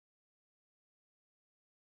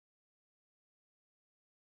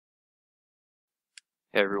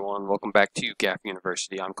Hey everyone, welcome back to Gap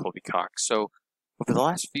University. I'm Colby Cox. So, over the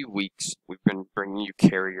last few weeks, we've been bringing you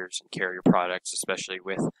carriers and carrier products, especially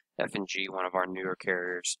with F&G, one of our newer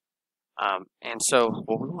carriers. And so,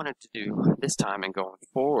 what we wanted to do this time and going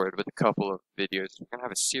forward with a couple of videos, we're going to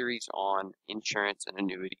have a series on insurance and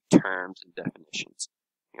annuity terms and definitions.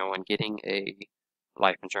 When getting a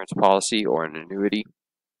life insurance policy or an annuity,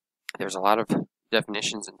 there's a lot of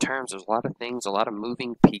definitions and terms. There's a lot of things, a lot of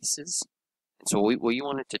moving pieces. And so what you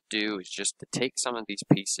wanted to do is just to take some of these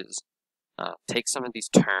pieces, take some of these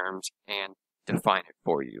terms, and define it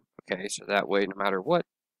for you. Okay, so that way, no matter what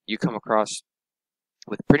you come across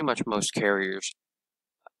with pretty much most carriers,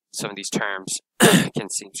 some of these terms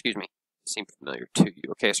can seem familiar to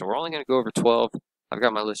you. Okay, so we're only going to go over 12. I've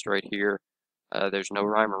got my list right here. There's no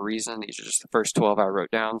rhyme or reason. These are just the first 12 I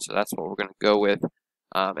wrote down, so that's what we're going to go with.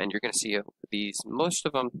 And you're going to see most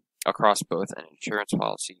of them across both an insurance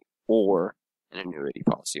policy or an annuity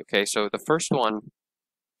policy. Okay, so the first one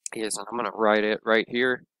is, and I'm going to write it right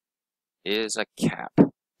here, is a cap.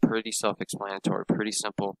 Pretty self-explanatory, pretty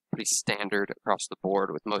simple, pretty standard across the board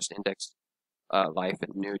with most indexed life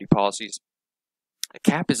and annuity policies. A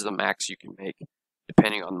cap is the max you can make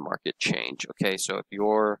depending on the market change. Okay, so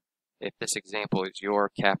if this example is your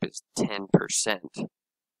cap is 10%,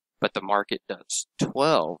 but the market does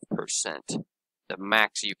 12%, the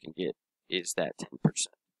max you can get is that 10%.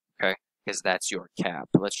 Okay, because that's your cap.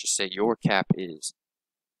 Let's just say your cap is,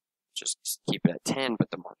 just keep it at 10,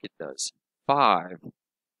 but the market does 5,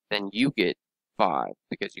 then you get 5,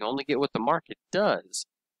 because you only get what the market does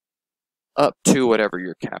up to whatever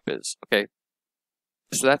your cap is. Okay,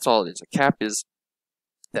 so that's all it is. A cap is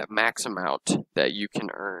that max amount that you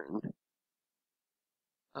can earn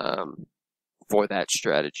for that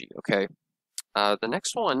strategy. Okay, the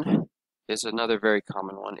next one is another very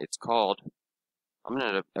common one. It's called, I'm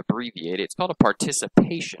going to abbreviate it. It's called a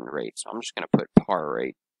participation rate. So I'm just going to put par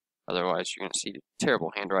rate. Otherwise, you're going to see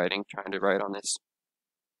terrible handwriting trying to write on this.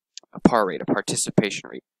 A par rate, a participation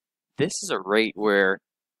rate. This is a rate where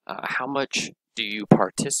how much do you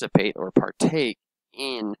participate or partake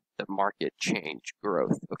in the market change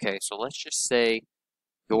growth. Okay, so let's just say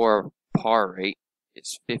your par rate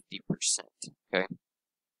is 50%. Okay,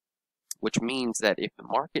 which means that if the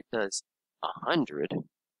market does 100,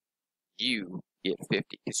 you get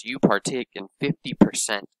 50 because you partake in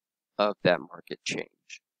 50% of that market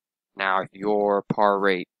change. Now, if your par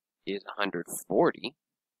rate is 140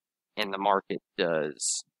 and the market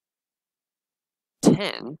does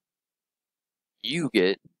 10, you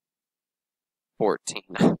get 14.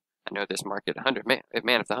 I know this market 100. Man, if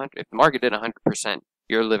the market did 100%,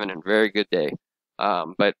 you're living in a very good day.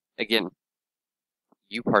 But again,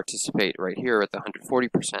 you participate right here at the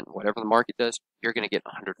 140%. Whatever the market does, you're going to get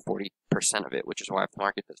 140% of it, which is why if the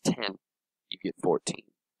market does 10, you get 14.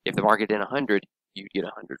 If the market did 100, you get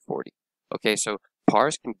 140. Okay, so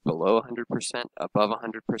pars can be below 100%, above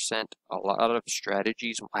 100%. A lot of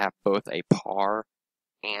strategies will have both a par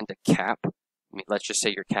and a cap. I mean, let's just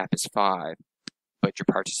say your cap is 5, but your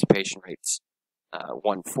participation rate's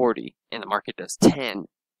 140, and the market does 10.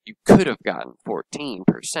 You could have gotten 14%,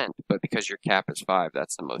 but because your cap is 5,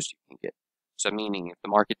 that's the most you can get. So meaning if the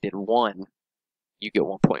market did 1, you get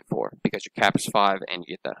 1.4 because your cap is 5 and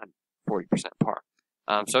you get that 40% par.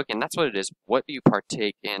 So again, that's what it is. What do you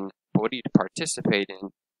partake in? What do you participate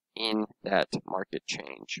in that market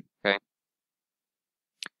change? Okay.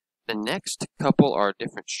 The next couple are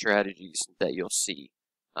different strategies that you'll see.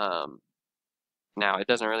 Now, it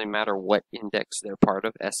doesn't really matter what index they're part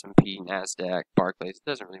of, S&P, NASDAQ, Barclays, it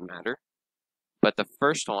doesn't really matter. But the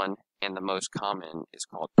first one and the most common is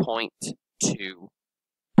called point-to-point,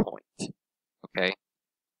 okay?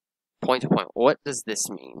 Point-to-point, what does this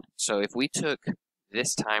mean? So if we took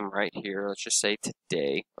this time right here, let's just say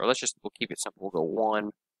today, or we'll keep it simple, we'll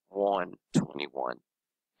go 1-1-21.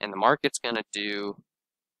 And the market's going to do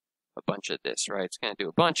a bunch of this, right? It's going to do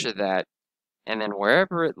a bunch of that. And then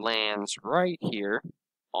wherever it lands right here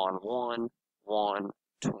on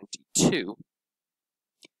 1-1-22,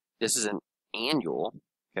 this is an annual,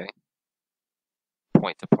 okay,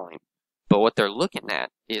 point to point. But what they're looking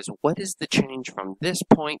at is what is the change from this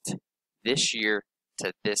point this year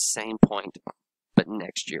to this same point, but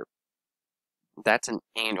next year. That's an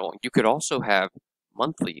annual. You could also have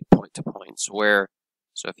monthly point to points where,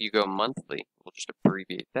 so if you go monthly, we'll just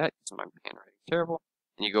abbreviate that because my handwriting is terrible.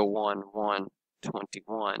 And you go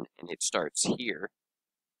 1-1-21, and it starts here.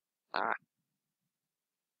 And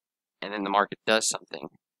then the market does something,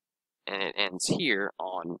 and it ends here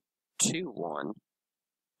on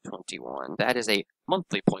 2-1-21. That is a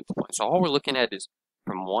monthly point to point. So all we're looking at is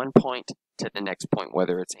from one point to the next point,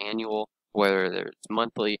 whether it's annual whether it's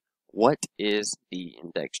monthly. What is the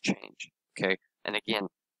index change? Okay, and again,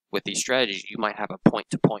 with these strategies, you might have a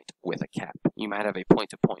point-to-point with a cap. You might have a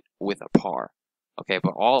point-to-point with a par. Okay,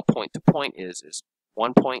 but all point-to-point is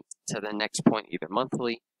 1 point to the next point, either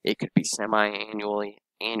monthly, it could be semi-annually,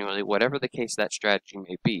 annually, whatever the case that strategy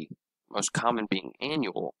may be. Most common being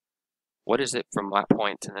annual. What is it from that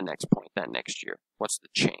point to the next point that next year? What's the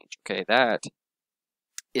change? Okay, that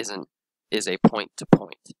is a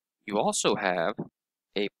point-to-point. You also have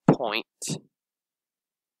a point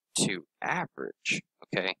to average,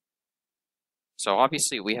 okay? So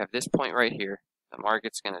obviously we have this point right here. The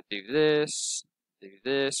market's going to do this,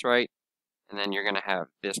 right? And then you're going to have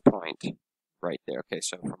this point right there. Okay,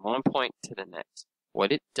 so from one point to the next.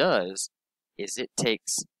 What it does is it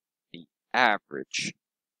takes the average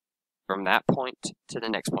from that point to the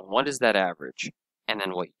next point. What is that average? And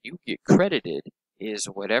then what you get credited is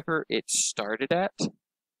whatever it started at,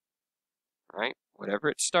 right? Whatever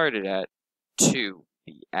it started at to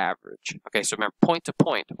the average. Okay, so remember, point to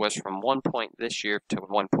point was from 1 point this year to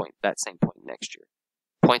 1 point that same point next year.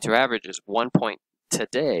 Point to average is 1 point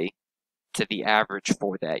today to the average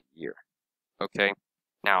for that year. Okay,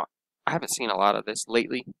 now I haven't seen a lot of this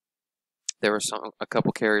lately. There were a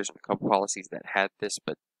couple carriers and a couple policies that had this,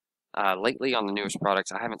 but lately on the newest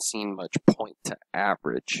products, I haven't seen much point to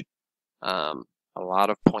average. A lot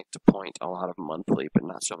of point to point, a lot of monthly, but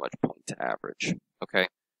not so much point to average. Okay,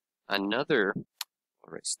 another,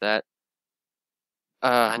 I'll erase that.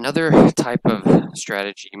 Another type of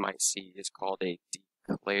strategy you might see is called a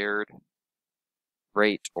declared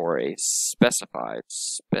rate or a specified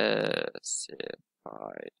rate.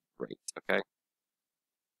 Okay.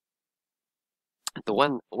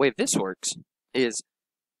 The way this works is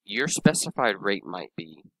your specified rate might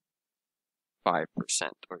be 5%,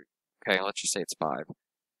 or okay, let's just say it's 5.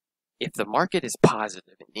 If the market is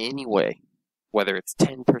positive in any way, whether it's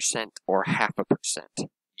 10% or 0.5%,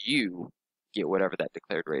 you get whatever that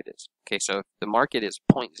declared rate is. Okay, so if the market is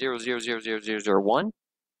 0.000001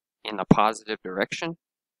 in the positive direction,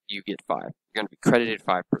 you get 5. You're going to be credited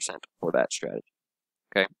 5% for that strategy.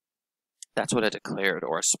 Okay, that's what a declared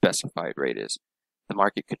or a specified rate is. The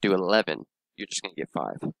market could do 11, you're just going to get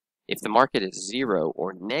 5. If the market is 0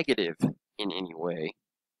 or negative in any way,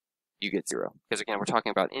 you get 0. Because again, we're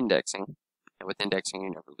talking about indexing, and with indexing, you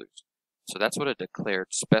never lose. So that's what a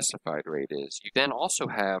declared specified rate is. You then also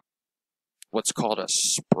have what's called a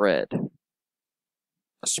spread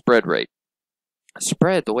rate. A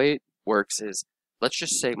spread, the way it works is, let's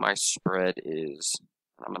just say my spread is,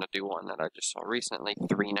 I'm going to do one that I just saw recently,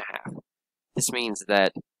 3.5. This means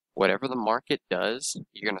that whatever the market does,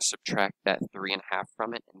 you're going to subtract that 3.5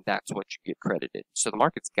 from it, and that's what you get credited. So the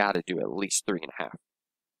market's got to do at least 3.5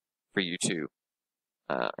 for you to,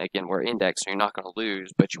 again, we're indexed, so you're not going to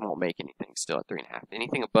lose, but you won't make anything still at 3.5.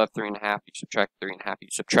 Anything above 3.5, you subtract 3.5, you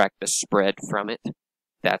subtract the spread from it,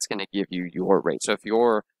 that's going to give you your rate. So if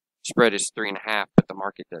your spread is 3.5, but the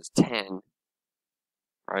market does 10,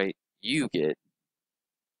 right, you get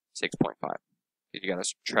 6.5. You got to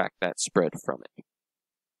subtract that spread from it.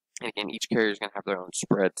 And again, each carrier is going to have their own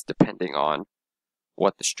spreads depending on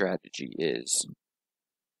what the strategy is.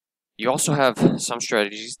 You also have some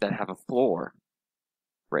strategies that have a floor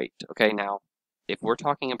rate. Okay, now, if we're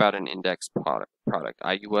talking about an indexed product,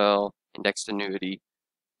 IUL, indexed annuity,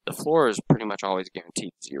 the floor is pretty much always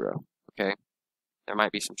guaranteed 0. Okay, there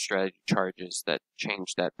might be some strategy charges that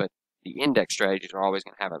change that, but the index strategies are always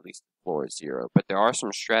going to have at least the floor is 0. But there are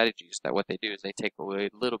some strategies that what they do is they take away a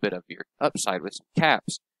little bit of your upside with some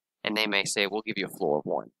caps, and they may say, we'll give you a floor of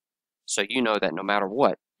 1. So you know that no matter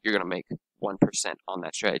what, you're going to make 1% on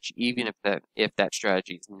that strategy, even if that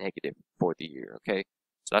strategy is negative for the year, okay?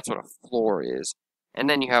 So that's what a floor is. And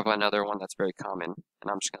then you have another one that's very common,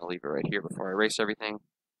 and I'm just going to leave it right here before I erase everything,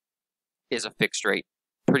 is a fixed rate.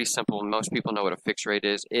 Pretty simple. Most people know what a fixed rate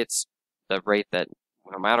is. It's the rate that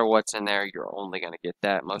no matter what's in there, you're only going to get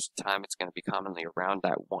that. Most of the time, it's going to be commonly around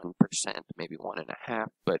that 1%, maybe 1.5%,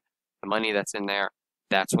 but the money that's in there,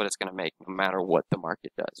 that's what it's going to make no matter what the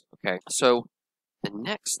market does, okay? So the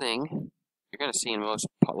next thing you're going to see in most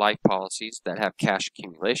life policies that have cash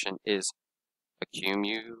accumulation is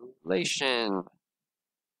accumulation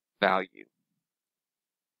value.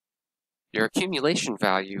 Your accumulation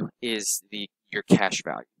value is your cash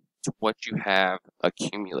value. It's what you have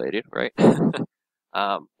accumulated, right,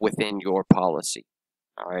 within your policy.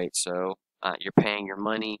 All right, so you're paying your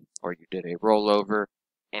money or you did a rollover,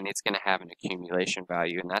 and it's going to have an accumulation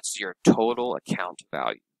value, and that's your total account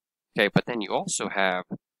value. Okay, but then you also have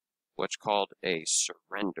what's called a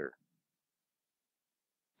surrender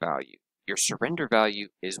value. Your surrender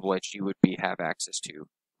value is what you would have access to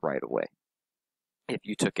right away. if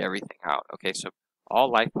you took everything out. Okay, so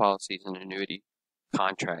all life policies and annuity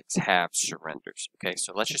contracts have surrenders. Okay,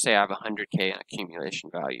 so let's just say I have 100K in accumulation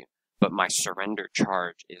value, but my surrender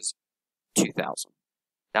charge is 2,000.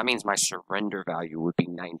 That means my surrender value would be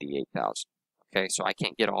 98,000. Okay, so I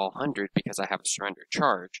can't get all 100 because I have a surrender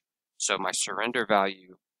charge. So my surrender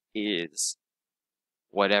value is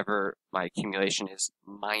whatever my accumulation is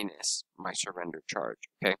minus my surrender charge.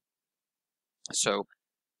 Okay, so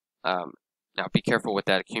now be careful with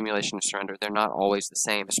that accumulation and surrender. They're not always the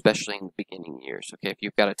same, especially in the beginning years. Okay, if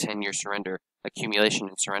you've got a 10-year surrender, accumulation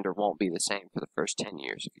and surrender won't be the same for the first 10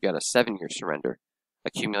 years. If you've got a 7-year surrender,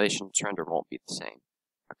 accumulation and surrender won't be the same.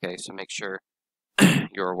 Okay, so make sure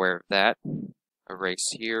you're aware of that. Erase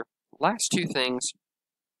here. Last two things,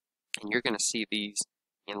 and you're going to see these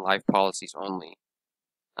in life policies only,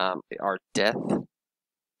 are death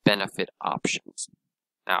benefit options.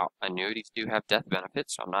 Now, annuities do have death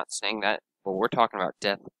benefits, so I'm not saying that, but we're talking about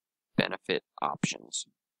death benefit options.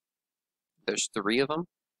 There's 3 of them,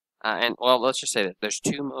 and well, let's just say that there's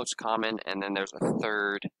 2 most common, and then there's a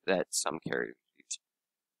third that some carriers use.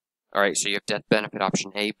 All right, so you have death benefit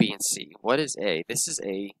option A, B, and C. What is A? This is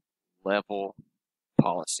a level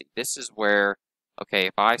policy. This is where, okay,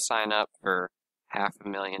 if I sign up for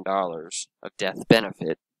 $500,000 of death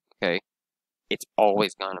benefit, okay, it's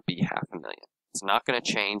always going to be $500,000. It's not going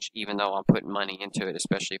to change even though I'm putting money into it,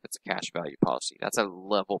 especially if it's a cash value policy. That's a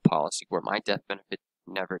level policy where my death benefit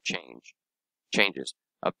never changes.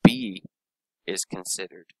 A B is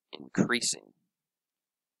considered increasing.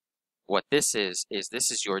 What this is this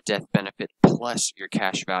is your death benefit plus your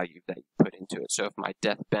cash value that you put into it. So if my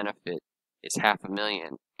death benefit is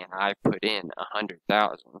 $500,000 and I put in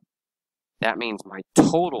 $100,000, that means my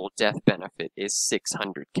total death benefit is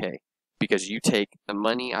 $600K. Because you take the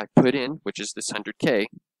money I put in, which is this $100K,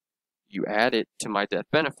 you add it to my death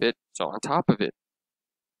benefit, so on top of it,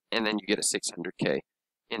 and then you get a $600K.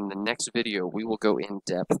 In the next video, we will go in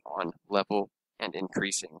depth on level and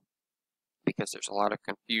increasing, because there's a lot of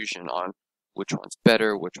confusion on which one's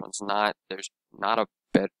better, which one's not. There's not a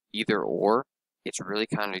bet either or. It's really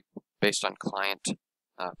kind of based on client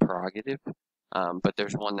prerogative, but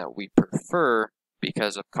there's one that we prefer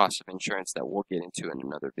because of cost of insurance that we'll get into in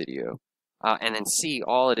another video. And then C,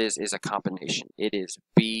 all it is a combination. It is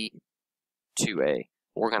B to A.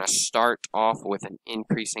 We're going to start off with an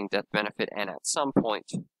increasing death benefit, and at some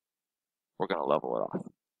point, we're going to level it off.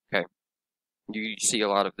 Okay. You see a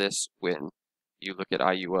lot of this when you look at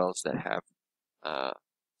IULs that have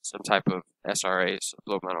some type of SRA,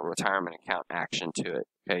 supplemental retirement account action to it.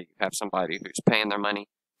 Okay, you have somebody who's paying their money,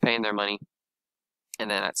 and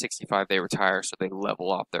then at 65 they retire, so they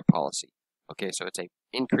level off their policy. Okay, so it's a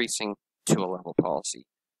increasing to a level policy.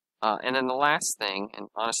 And then the last thing, and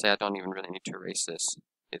honestly I don't even really need to erase this,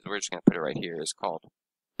 is we're just going to put it right here, is called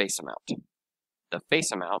face amount. The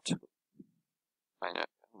face amount, I know,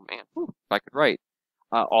 oh man, if I could write,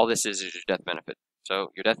 all this is your death benefit.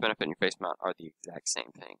 So your death benefit and your face amount are the exact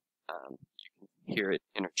same thing. You can hear it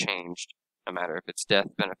interchanged, no matter if it's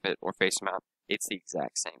death benefit or face amount, it's the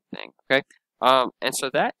exact same thing. Okay, and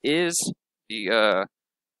so that is the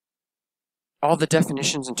all the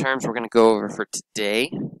definitions and terms we're going to go over for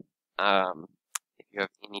today. If you have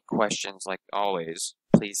any questions, like always,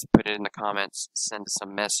 please put it in the comments, send us a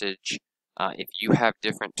message. If you have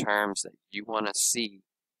different terms that you want to see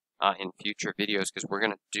in future videos, because we're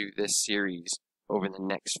going to do this series over the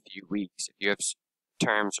next few weeks. If you have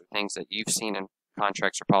terms or things that you've seen in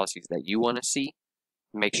contracts or policies that you want to see,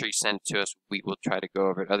 make sure you send it to us. We will try to go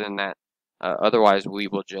over it. Other than that, otherwise we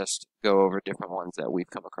will just go over different ones that we've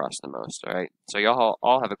come across the most. All right. So y'all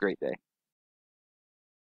all have a great day.